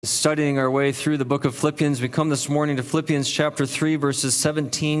Studying our way through the book of Philippians, we come this morning to Philippians chapter 3, verses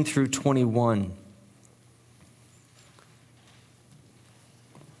 17 through 21.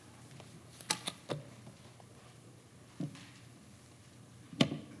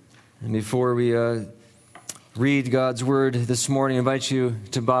 And before we read God's word this morning, I invite you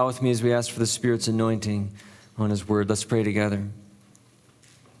to bow with me as we ask for the Spirit's anointing on his word. Let's pray together.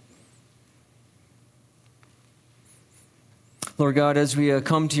 Lord God, as we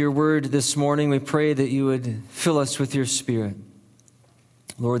come to your word this morning, we pray that you would fill us with your Spirit.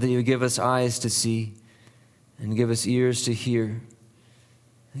 Lord, that you would give us eyes to see and give us ears to hear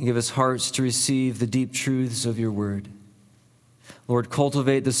and give us hearts to receive the deep truths of your word. Lord,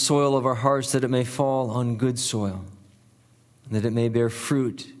 cultivate the soil of our hearts that it may fall on good soil and that it may bear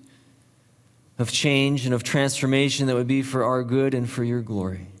fruit of change and of transformation that would be for our good and for your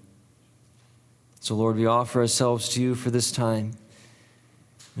glory. So, Lord, we offer ourselves to you for this time.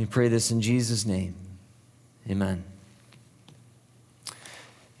 We pray this in Jesus' name. Amen.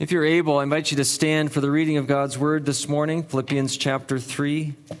 If you're able, I invite you to stand for the reading of God's word this morning, Philippians chapter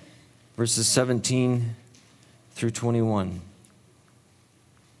 3, verses 17 through 21.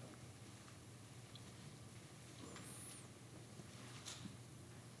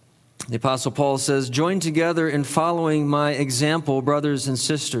 The Apostle Paul says, "Join together in following my example, brothers and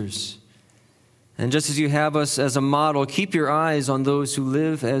sisters. And just as you have us as a model, keep your eyes on those who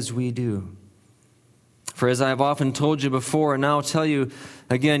live as we do. For as I have often told you before, and now tell you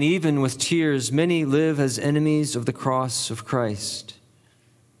again, even with tears, many live as enemies of the cross of Christ.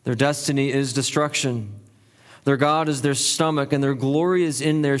 Their destiny is destruction. Their God is their stomach, and their glory is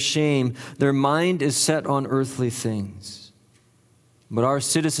in their shame. Their mind is set on earthly things. But our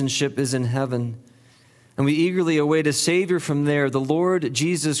citizenship is in heaven, and we eagerly await a Savior from there, the Lord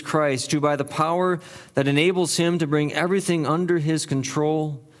Jesus Christ, who by the power that enables him to bring everything under his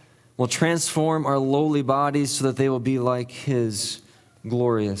control will transform our lowly bodies so that they will be like his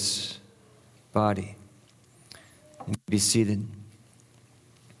glorious body." Be seated.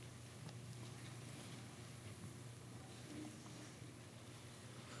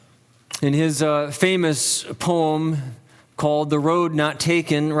 In his famous poem called "The Road Not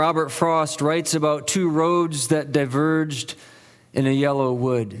Taken," Robert Frost writes about two roads that diverged in a yellow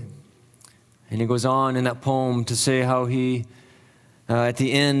wood. And he goes on in that poem to say how he, at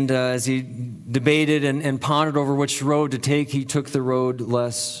the end, as he debated and pondered over which road to take, he took the road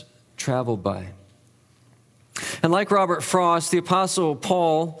less traveled by. And like Robert Frost, the Apostle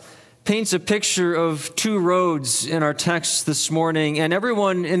Paul paints a picture of two roads in our text this morning, and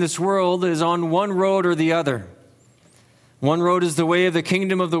everyone in this world is on one road or the other. One road is the way of the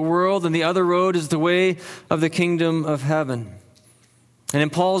kingdom of the world, and the other road is the way of the kingdom of heaven. And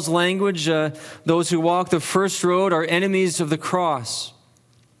in Paul's language, those who walk the first road are enemies of the cross,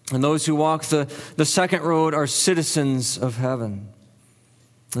 and those who walk the second road are citizens of heaven.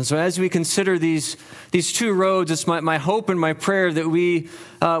 And so as we consider these two roads, it's my hope and my prayer that we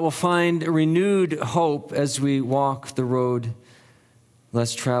will find renewed hope as we walk the road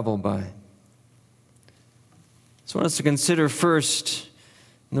less traveled by. So I want us to consider first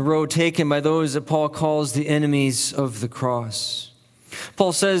the road taken by those that Paul calls the enemies of the cross.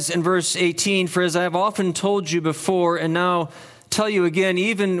 Paul says in verse 18, "For as I have often told you before, and now tell you again,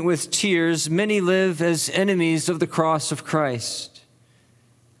 even with tears, many live as enemies of the cross of Christ."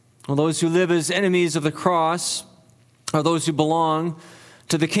 Well, those who live as enemies of the cross are those who belong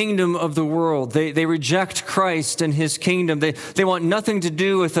to the kingdom of the world. They reject Christ and his kingdom. They want nothing to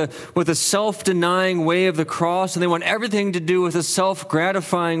do with a self-denying way of the cross, and they want everything to do with the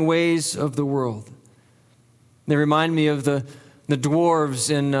self-gratifying ways of the world. They remind me of the dwarves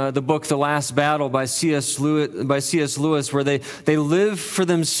in the book The Last Battle by C.S. Lewis, where they live for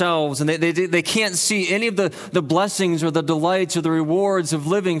themselves, and they can't see any of the blessings or the delights or the rewards of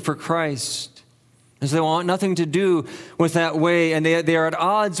living for Christ. And so they want nothing to do with that way, and they are at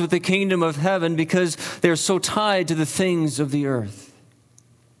odds with the kingdom of heaven because they are so tied to the things of the earth.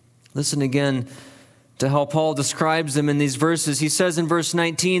 Listen again to how Paul describes them in these verses. He says in verse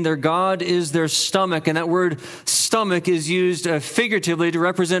 19, their God is their stomach, and that word stomach is used figuratively to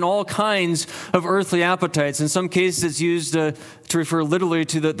represent all kinds of earthly appetites. In some cases, it's used to refer literally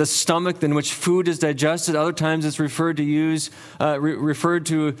to the stomach in which food is digested. Other times, it's used to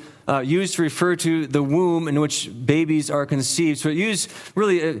refer to the womb in which babies are conceived. So it used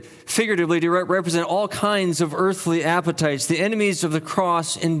really figuratively to represent all kinds of earthly appetites. The enemies of the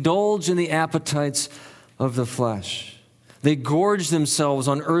cross indulge in the appetites of the flesh. They gorge themselves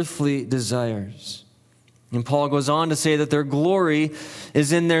on earthly desires. And Paul goes on to say that their glory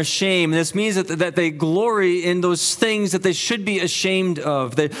is in their shame. This means that they glory in those things that they should be ashamed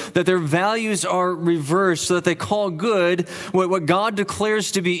of, that their values are reversed, so that they call good what God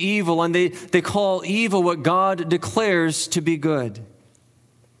declares to be evil, and they call evil what God declares to be good.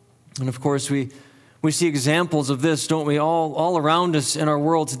 And of course, we see examples of this, don't we, all around us in our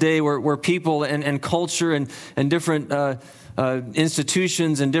world today, where people and culture and different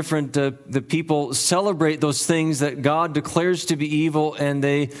institutions and different the people celebrate those things that God declares to be evil, and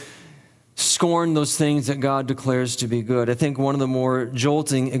they scorn those things that God declares to be good. I think one of the more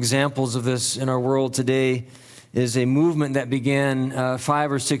jolting examples of this in our world today is a movement that began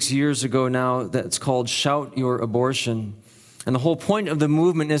 5 or 6 years ago now that's called Shout Your Abortion. And the whole point of the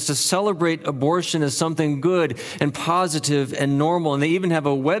movement is to celebrate abortion as something good and positive and normal. And they even have a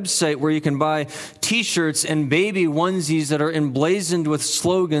website where you can buy T-shirts and baby onesies that are emblazoned with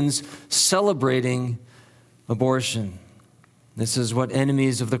slogans celebrating abortion. This is what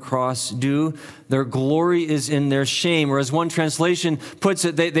enemies of the cross do. Their glory is in their shame. Or as one translation puts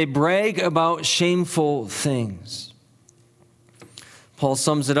it, they brag about shameful things. Paul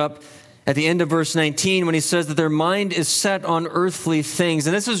sums it up at the end of verse 19, when he says that their mind is set on earthly things.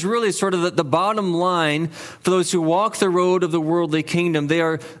 And this is really sort of the bottom line for those who walk the road of the worldly kingdom. They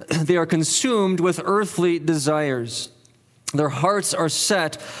are consumed with earthly desires. Their hearts are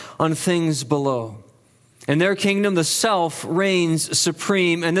set on things below. In their kingdom, the self reigns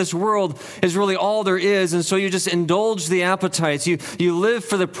supreme, and this world is really all there is. And so you just indulge the appetites. You live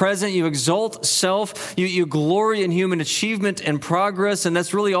for the present. You exalt self. You glory in human achievement and progress, and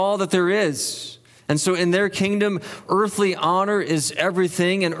that's really all that there is. And so in their kingdom, earthly honor is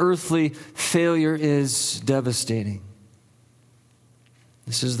everything, and earthly failure is devastating.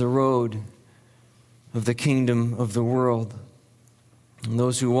 This is the road of the kingdom of the world. And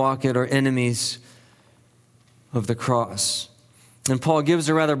those who walk it are enemies of the cross. And Paul gives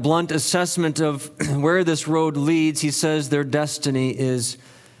a rather blunt assessment of where this road leads. He says their destiny is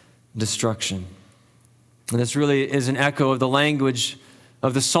destruction. And this really is an echo of the language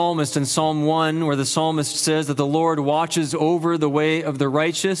of the psalmist in Psalm 1, where the psalmist says that the Lord watches over the way of the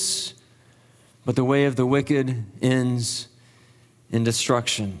righteous, but the way of the wicked ends in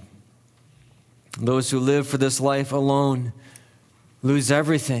destruction. Those who live for this life alone lose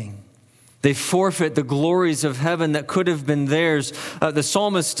everything. They forfeit the glories of heaven that could have been theirs. The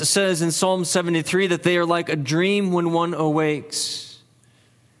psalmist says in Psalm 73 that they are like a dream when one awakes.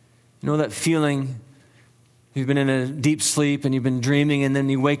 You know that feeling? You've been in a deep sleep and you've been dreaming, and then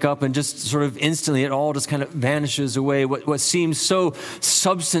you wake up and just sort of instantly it all just kind of vanishes away. What seems so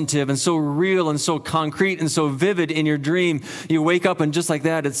substantive and so real and so concrete and so vivid in your dream, you wake up and just like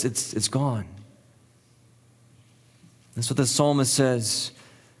that, it's gone. That's what the psalmist says.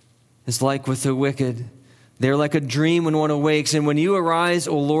 It's like with the wicked. They're like a dream when one awakes. And when you arise,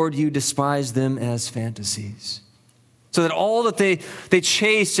 O Lord, you despise them as fantasies. So that all that they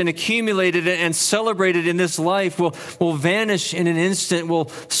chased and accumulated and celebrated in this life will vanish in an instant, will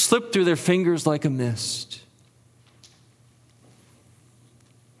slip through their fingers like a mist.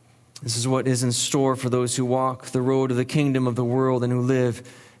 This is what is in store for those who walk the road of the kingdom of the world and who live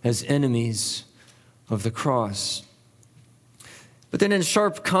as enemies of the cross. But then in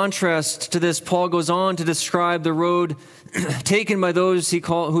sharp contrast to this, Paul goes on to describe the road taken by those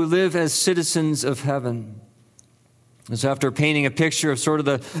who live as citizens of heaven. And so after painting a picture of sort of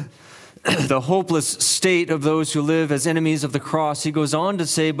the hopeless state of those who live as enemies of the cross, he goes on to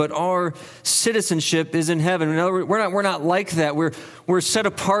say, but our citizenship is in heaven. In other words, we're not like that. We're set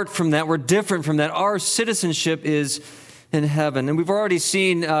apart from that. We're different from that. Our citizenship is in heaven. And we've already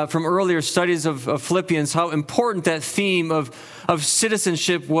seen from earlier studies of Philippians how important that theme of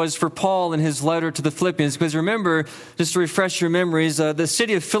citizenship was for Paul in his letter to the Philippians. Because remember, just to refresh your memories, the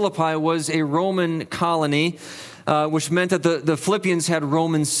city of Philippi was a Roman colony, which meant that the Philippians had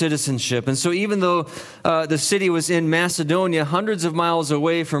Roman citizenship. And so even though the city was in Macedonia, hundreds of miles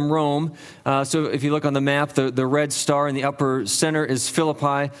away from Rome, so if you look on the map, the red star in the upper center is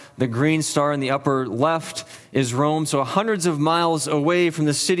Philippi, the green star in the upper left is Rome, so hundreds of miles away from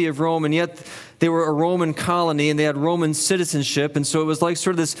the city of Rome, and yet they were a Roman colony and they had Roman citizenship, and so it was like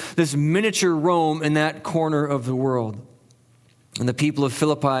sort of this miniature Rome in that corner of the world. And the people of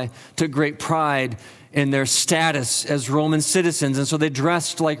Philippi took great pride in their status as Roman citizens. And so they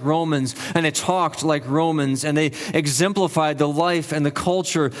dressed like Romans and they talked like Romans and they exemplified the life and the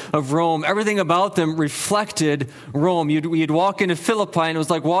culture of Rome. Everything about them reflected Rome. You'd walk into Philippi and it was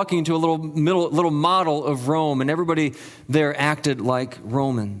like walking into a little model of Rome, and everybody there acted like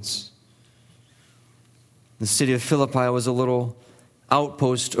Romans. The city of Philippi was a little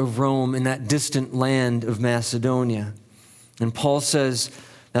outpost of Rome in that distant land of Macedonia. And Paul says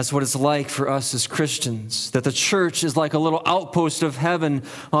that's what it's like for us as Christians, that the church is like a little outpost of heaven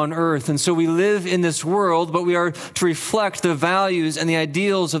on earth. And so we live in this world, but we are to reflect the values and the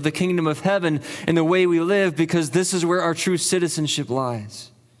ideals of the kingdom of heaven in the way we live, because this is where our true citizenship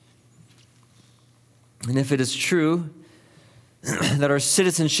lies. And if it is true that our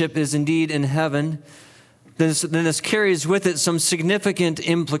citizenship is indeed in heaven, then this carries with it some significant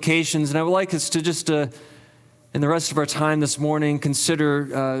implications. And I would like us to just in the rest of our time this morning,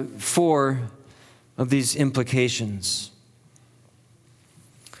 consider 4 of these implications.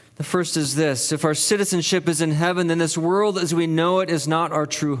 The first is this: if our citizenship is in heaven, then this world as we know it is not our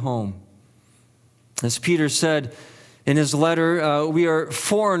true home. As Peter said in his letter, we are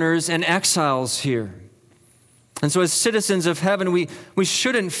foreigners and exiles here. And so as citizens of heaven, we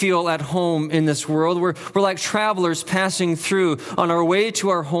shouldn't feel at home in this world. We're like travelers passing through on our way to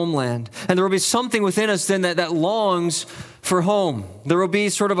our homeland. And there will be something within us then that longs for home. There will be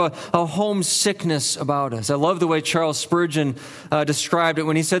sort of a homesickness about us. I love the way Charles Spurgeon described it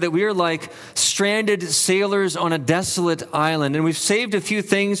when he said that we are like stranded sailors on a desolate island. And we've saved a few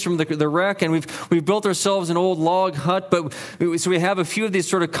things from the wreck, and we've built ourselves an old log hut, so we have a few of these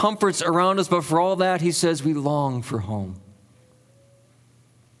sort of comforts around us. But for all that, he says, we long for home.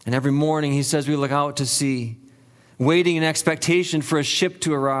 And every morning, he says, we look out to sea, waiting in expectation for a ship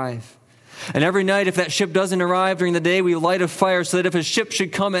to arrive. And every night, if that ship doesn't arrive during the day, we light a fire so that if a ship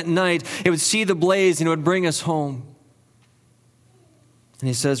should come at night, it would see the blaze and it would bring us home. And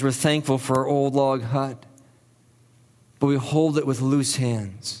he says we're thankful for our old log hut, but we hold it with loose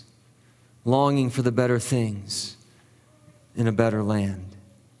hands, longing for the better things in a better land.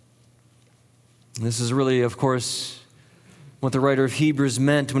 And this is really, of course, what the writer of Hebrews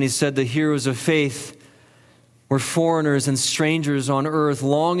meant when he said the heroes of faith were foreigners and strangers on earth,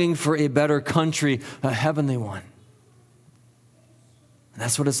 longing for a better country, a heavenly one. And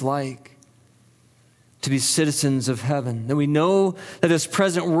that's what it's like to be citizens of heaven. That we know that this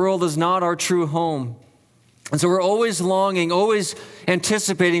present world is not our true home. And so we're always longing, always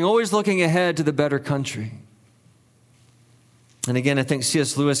anticipating, always looking ahead to the better country. And again, I think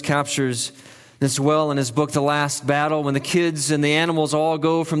C.S. Lewis captures this well in his book, The Last Battle, when the kids and the animals all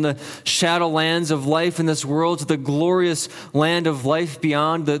go from the shadowlands of life in this world to the glorious land of life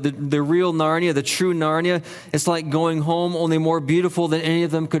beyond, the real Narnia, the true Narnia. It's like going home, only more beautiful than any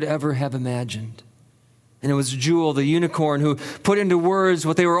of them could ever have imagined. And it was Jewel, the unicorn, who put into words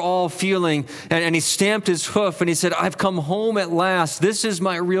what they were all feeling. And he stamped his hoof and he said, I've come home at last. This is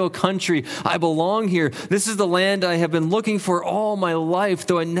my real country. I belong here. This is the land I have been looking for all my life,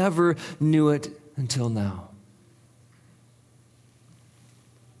 though I never knew it until now.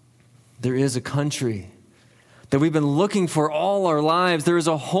 There is a country that we've been looking for all our lives. There is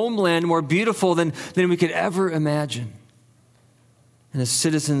a homeland more beautiful than we could ever imagine. And as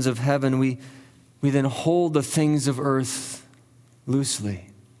citizens of heaven, we then hold the things of earth loosely.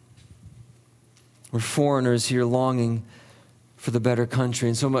 We're foreigners here longing for the better country.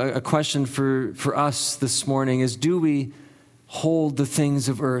 And so a question for us this morning is, do we hold the things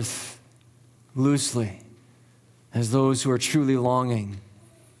of earth loosely as those who are truly longing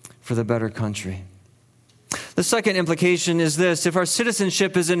for the better country? The second implication is this: if our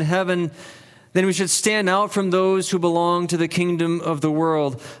citizenship is in heaven, then we should stand out from those who belong to the kingdom of the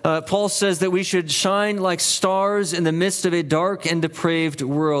world. Paul says that we should shine like stars in the midst of a dark and depraved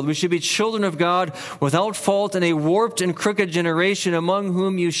world. We should be children of God without fault in a warped and crooked generation, among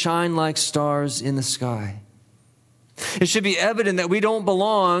whom you shine like stars in the sky. It should be evident that we don't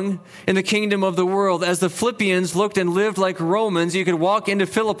belong in the kingdom of the world. As the Philippians looked and lived like Romans, you could walk into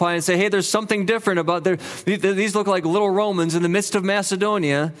Philippi and say, hey, there's something different about these look like little Romans in the midst of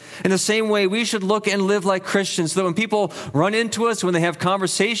Macedonia. In the same way, we should look and live like Christians, so that when people run into us, when they have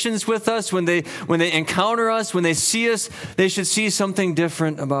conversations with us, when they encounter us, when they see us, they should see something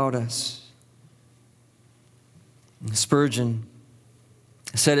different about us. Spurgeon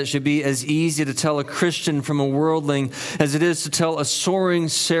said it should be as easy to tell a Christian from a worldling as it is to tell a soaring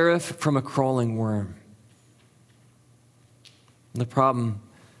seraph from a crawling worm. The problem,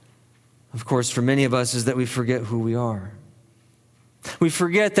 of course, for many of us is that we forget who we are. We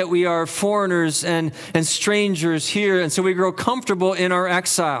forget that we are foreigners and strangers here, and so we grow comfortable in our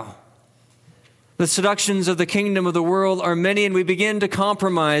exile. The seductions of the kingdom of the world are many, and we begin to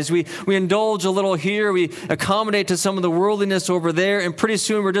compromise. We indulge a little here, we accommodate to some of the worldliness over there, and pretty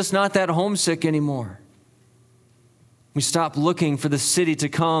soon we're just not that homesick anymore. We stop looking for the city to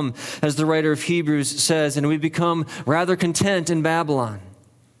come, as the writer of Hebrews says, and we become rather content in Babylon.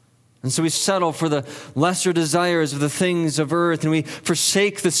 And so we settle for the lesser desires of the things of earth, and we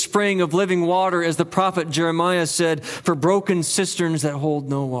forsake the spring of living water, as the prophet Jeremiah said, for broken cisterns that hold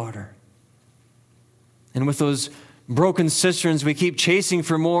no water. And with those broken cisterns, we keep chasing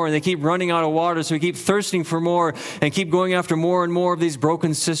for more, and they keep running out of water, so we keep thirsting for more and keep going after more and more of these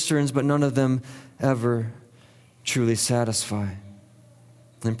broken cisterns, but none of them ever truly satisfy.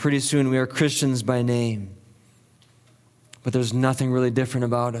 And pretty soon we are Christians by name, but there's nothing really different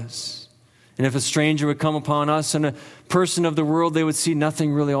about us. And if a stranger would come upon us and a person of the world, they would see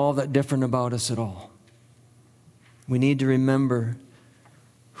nothing really all that different about us at all. We need to remember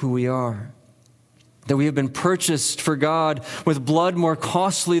who we are, that we have been purchased for God with blood more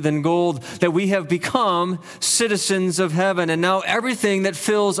costly than gold, that we have become citizens of heaven, and now everything that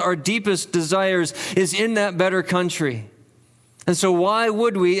fills our deepest desires is in that better country. And so why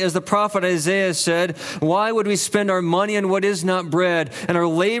would we, as the prophet Isaiah said, why would we spend our money on what is not bread and our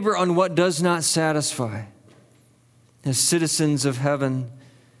labor on what does not satisfy? As citizens of heaven,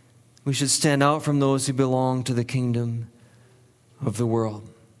 we should stand out from those who belong to the kingdom of the world.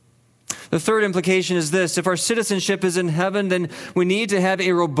 The third implication is this: if our citizenship is in heaven, then we need to have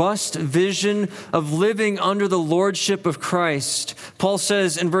a robust vision of living under the lordship of Christ. Paul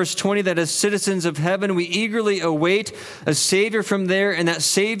says in verse 20 that as citizens of heaven, we eagerly await a Savior from there, and that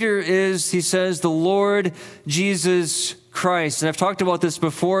Savior is, he says, the Lord Jesus Christ. And I've talked about this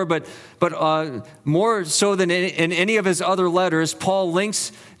before, but more so than in any of his other letters, Paul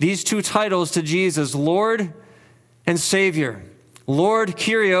links these two titles to Jesus, Lord and Savior. Lord,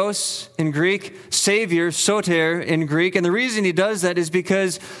 Kyrios in Greek, Savior, Soter in Greek. And the reason he does that is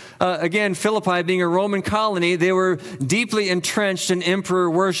because, again, Philippi being a Roman colony, they were deeply entrenched in emperor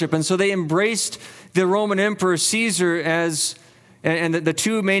worship. And so they embraced the Roman emperor Caesar as, and the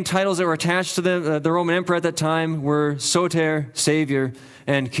two main titles that were attached to the Roman emperor at that time were Soter, Savior,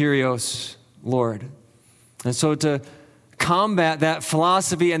 and Kyrios, Lord. And so to combat that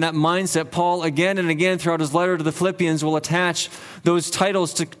philosophy and that mindset, Paul again and again throughout his letter to the Philippians will attach those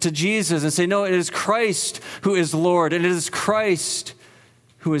titles to Jesus and say, no, it is Christ who is Lord, and it is Christ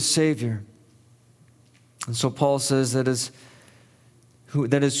who is Savior. And so Paul says that is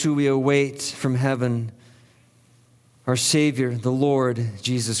who we await from heaven, our Savior, the Lord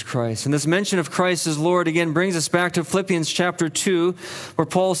Jesus Christ. And this mention of Christ as Lord again brings us back to Philippians chapter 2, where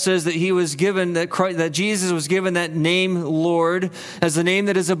Paul says that he was given, that Jesus was given that name Lord as the name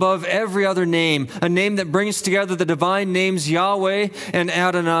that is above every other name, a name that brings together the divine names Yahweh and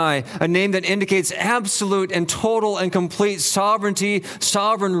Adonai, a name that indicates absolute and total and complete sovereignty,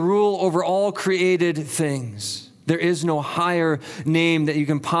 sovereign rule over all created things. There is no higher name that you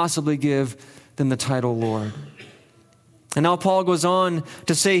can possibly give than the title Lord. And now Paul goes on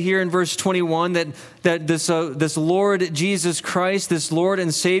to say here in verse 21 that this Lord Jesus Christ, this Lord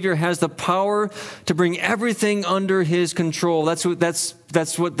and Savior, has the power to bring everything under his control. That's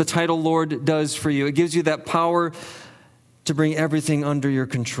what the title Lord does for you. It gives you that power to bring everything under your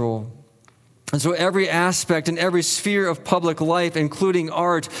control. And so every aspect and every sphere of public life, including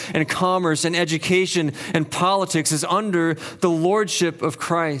art and commerce and education and politics, is under the lordship of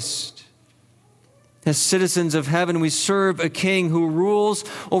Christ. As citizens of heaven, we serve a king who rules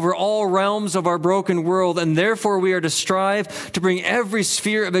over all realms of our broken world, and therefore we are to strive to bring every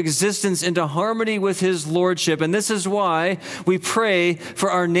sphere of existence into harmony with his lordship. And this is why we pray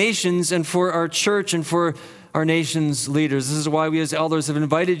for our nations and for our church and for our nation's leaders. This is why we as elders have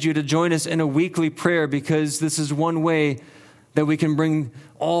invited you to join us in a weekly prayer, because this is one way that we can bring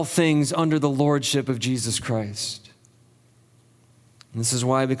all things under the lordship of Jesus Christ. And this is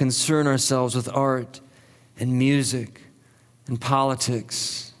why we concern ourselves with art and music and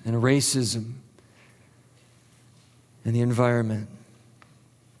politics and racism and the environment.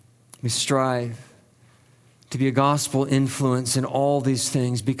 We strive to be a gospel influence in all these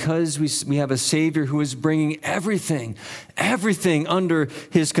things because we have a Savior who is bringing everything under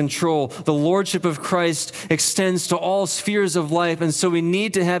his control. The lordship of Christ extends to all spheres of life, and so we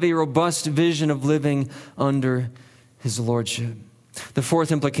need to have a robust vision of living under his lordship. The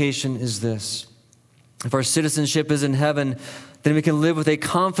fourth implication is this: if our citizenship is in heaven, then we can live with a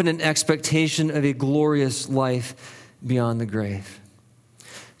confident expectation of a glorious life beyond the grave.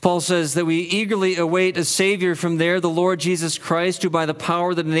 Paul says that we eagerly await a Savior from there, the Lord Jesus Christ, who by the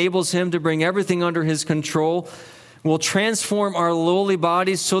power that enables him to bring everything under his control will transform our lowly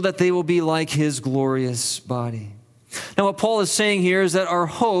bodies so that they will be like his glorious body. Now, what Paul is saying here is that our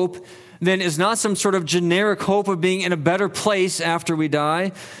hope then is not some sort of generic hope of being in a better place after we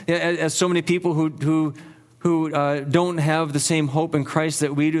die, as so many people who don't have the same hope in Christ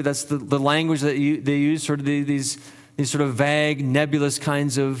that we do. That's the language that they use, sort of these sort of vague, nebulous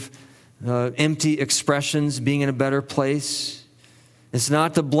kinds of empty expressions, being in a better place. It's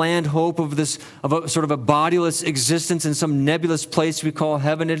not the bland hope of a sort of a bodiless existence in some nebulous place we call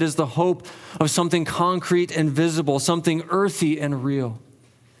heaven. It is the hope of something concrete and visible, something earthy and real.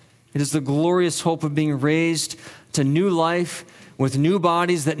 It is the glorious hope of being raised to new life with new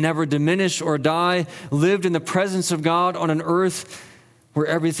bodies that never diminish or die, lived in the presence of God on an earth where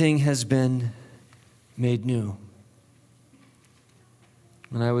everything has been made new.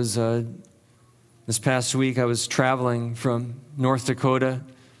 When I was, this past week, I was traveling from North Dakota,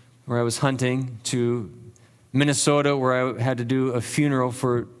 where I was hunting, to Minnesota, where I had to do a funeral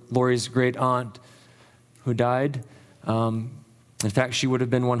for Lori's great aunt who died. In fact, she would have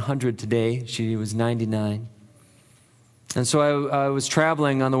been 100 today. She was 99. And so I was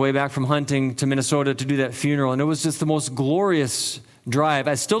traveling on the way back from hunting to Minnesota to do that funeral, and it was just the most glorious drive.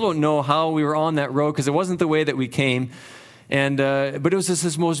 I still don't know how we were on that road because it wasn't the way that we came. But it was just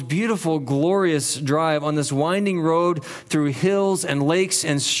this most beautiful, glorious drive on this winding road through hills and lakes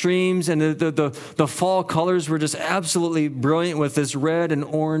and streams. And the fall colors were just absolutely brilliant with this red and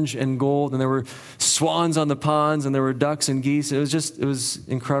orange and gold. And there were swans on the ponds and there were ducks and geese. It was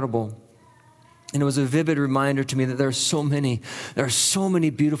incredible. And it was a vivid reminder to me that there are so many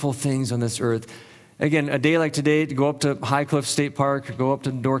beautiful things on this earth. Again, a day like today, to go up to High Cliff State Park, go up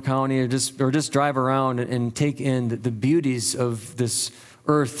to Door County, or just drive around and take in the beauties of this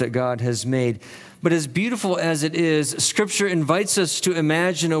earth that God has made. But as beautiful as it is, Scripture invites us to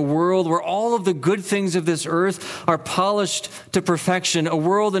imagine a world where all of the good things of this earth are polished to perfection, a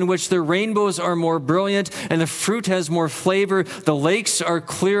world in which the rainbows are more brilliant and the fruit has more flavor, the lakes are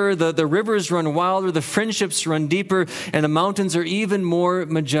clearer, the rivers run wilder, the friendships run deeper, and the mountains are even more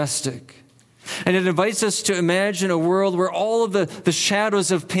majestic. And it invites us to imagine a world where all of the shadows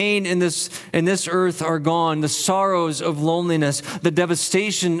of pain in this earth are gone, the sorrows of loneliness, the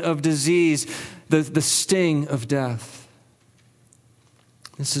devastation of disease, the sting of death.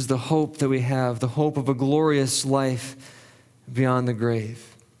 This is the hope that we have, the hope of a glorious life beyond the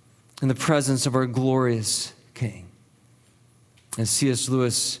grave, in the presence of our glorious King. As C.S.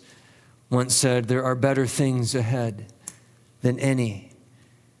 Lewis once said, there are better things ahead than any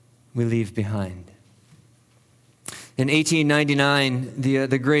we leave behind. In 1899,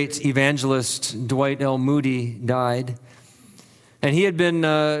 the great evangelist Dwight L. Moody died. And he had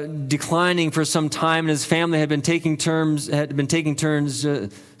been declining for some time, and his family had been taking turns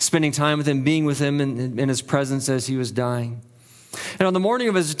spending time with him, being with him in his presence as he was dying. And on the morning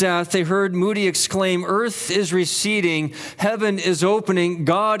of his death, they heard Moody exclaim, "Earth is receding, heaven is opening,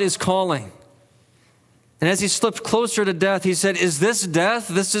 God is calling." And as he slipped closer to death, he said, "Is this death?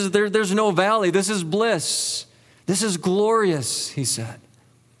 There's no valley. This is bliss. This is glorious," he said.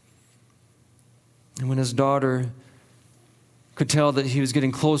 And when his daughter could tell that he was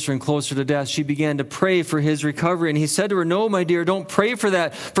getting closer and closer to death, she began to pray for his recovery. And he said to her, "No, my dear, don't pray for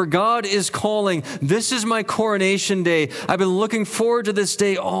that, for God is calling. This is my coronation day. I've been looking forward to this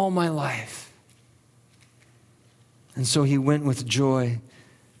day all my life." And so he went with joy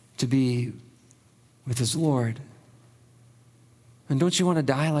to be with his Lord. And don't you want to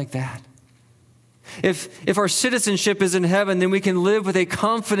die like that? If our citizenship is in heaven, then we can live with a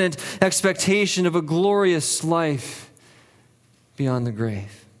confident expectation of a glorious life beyond the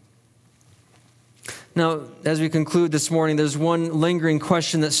grave. Now, as we conclude this morning, there's one lingering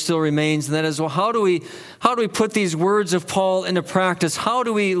question that still remains, and that is, well, how do we put these words of Paul into practice? How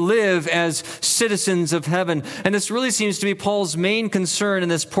do we live as citizens of heaven? And this really seems to be Paul's main concern in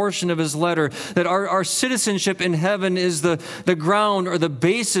this portion of his letter, that our citizenship in heaven is the ground or the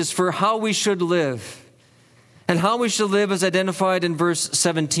basis for how we should live. And how we should live is identified in verse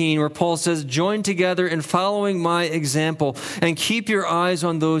 17, where Paul says, "Join together in following my example, and keep your eyes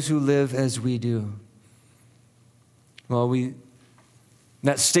on those who live as we do." Well,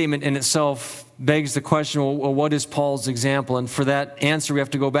 that statement in itself begs the question, well, what is Paul's example? And for that answer, we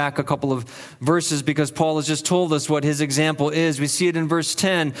have to go back a couple of verses, because Paul has just told us what his example is. We see it in verse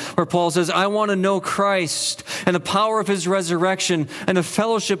 10, where Paul says, "I want to know Christ and the power of his resurrection and the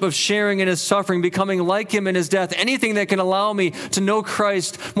fellowship of sharing in his suffering, becoming like him in his death, anything that can allow me to know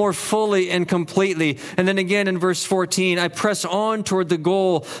Christ more fully and completely." And then again in verse 14, "I press on toward the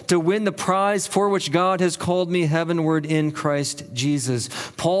goal to win the prize for which God has called me heavenward in Christ Jesus."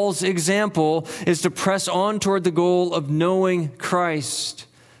 Paul's example is to press on toward the goal of knowing Christ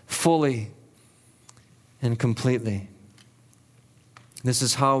fully and completely. This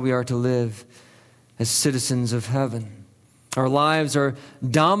is how we are to live as citizens of heaven. Our lives are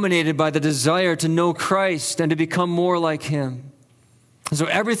dominated by the desire to know Christ and to become more like him. And so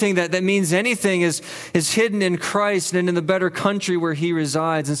everything that means anything is hidden in Christ and in the better country where he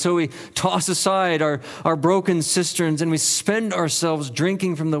resides. And so we toss aside our broken cisterns and we spend ourselves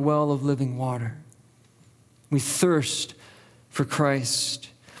drinking from the well of living water. We thirst for Christ.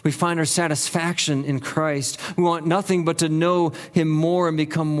 We find our satisfaction in Christ. We want nothing but to know him more and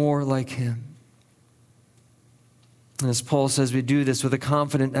become more like him. And as Paul says, we do this with a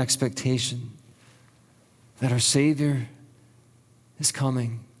confident expectation that our Savior is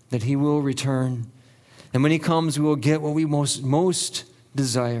coming, that he will return. And when he comes, we will get what we most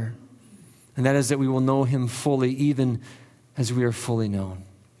desire. And that is that we will know him fully, even as we are fully known.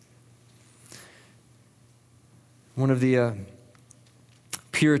 One of the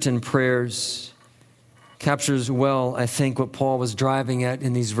Puritan prayers captures well, I think, what Paul was driving at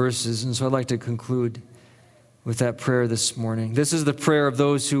in these verses. And so I'd like to conclude with that prayer this morning. This is the prayer of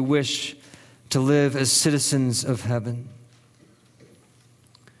those who wish to live as citizens of heaven.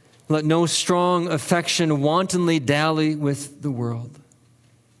 Let no strong affection wantonly dally with the world.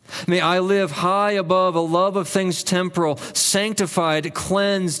 May I live high above a love of things temporal, sanctified,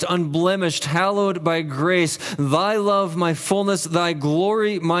 cleansed, unblemished, hallowed by grace. Thy love, my fullness, thy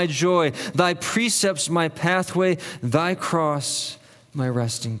glory, my joy, thy precepts, my pathway, thy cross, my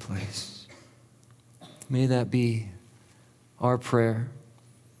resting place. May that be our prayer,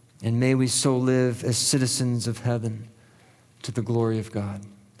 and may we so live as citizens of heaven to the glory of God.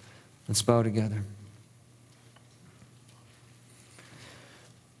 Let's bow together.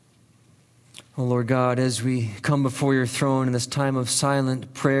 Oh Lord God, as we come before your throne in this time of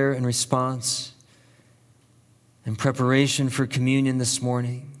silent prayer and response and preparation for communion this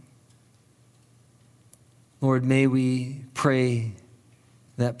morning, Lord, may we pray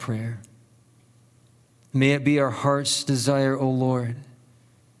that prayer. May it be our heart's desire, O Lord,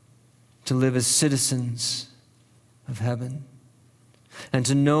 to live as citizens of heaven and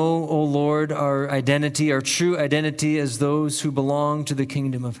to know, O Lord, our identity, our true identity as those who belong to the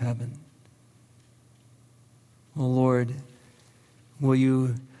kingdom of heaven. Oh Lord, will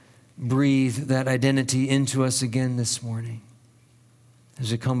you breathe that identity into us again this morning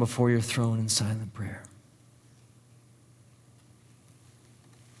as we come before your throne in silent prayer.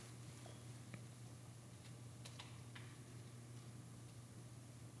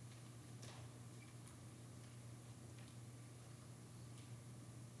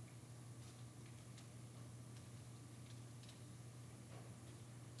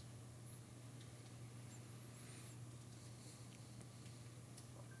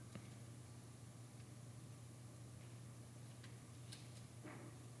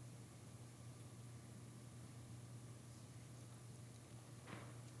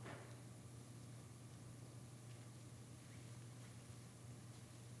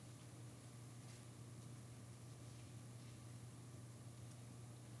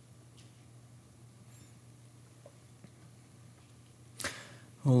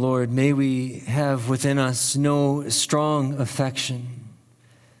 Oh Lord, may we have within us no strong affection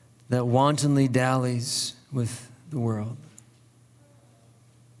that wantonly dallies with the world.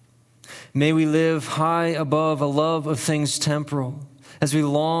 May we live high above a love of things temporal as we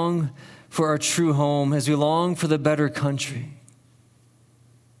long for our true home, as we long for the better country.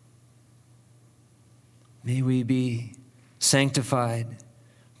 May we be sanctified,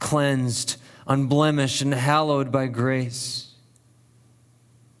 cleansed, unblemished, and hallowed by grace.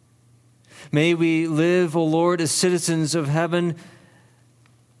 May we live, O Lord, as citizens of heaven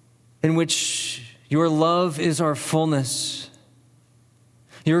in which your love is our fullness,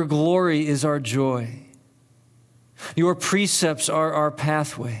 your glory is our joy, your precepts are our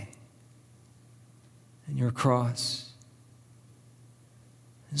pathway, and your cross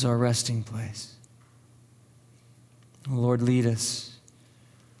is our resting place. O Lord, lead us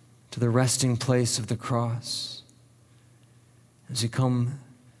to the resting place of the cross as we come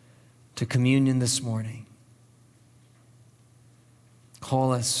to communion this morning.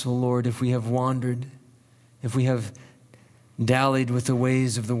 Call us, O Lord, if we have wandered, if we have dallied with the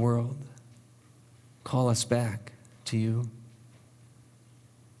ways of the world. Call us back to you.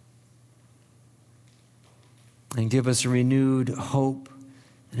 And give us a renewed hope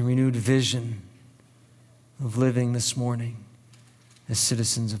and a renewed vision of living this morning as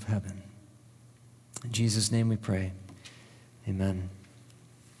citizens of heaven. In Jesus' name we pray. Amen.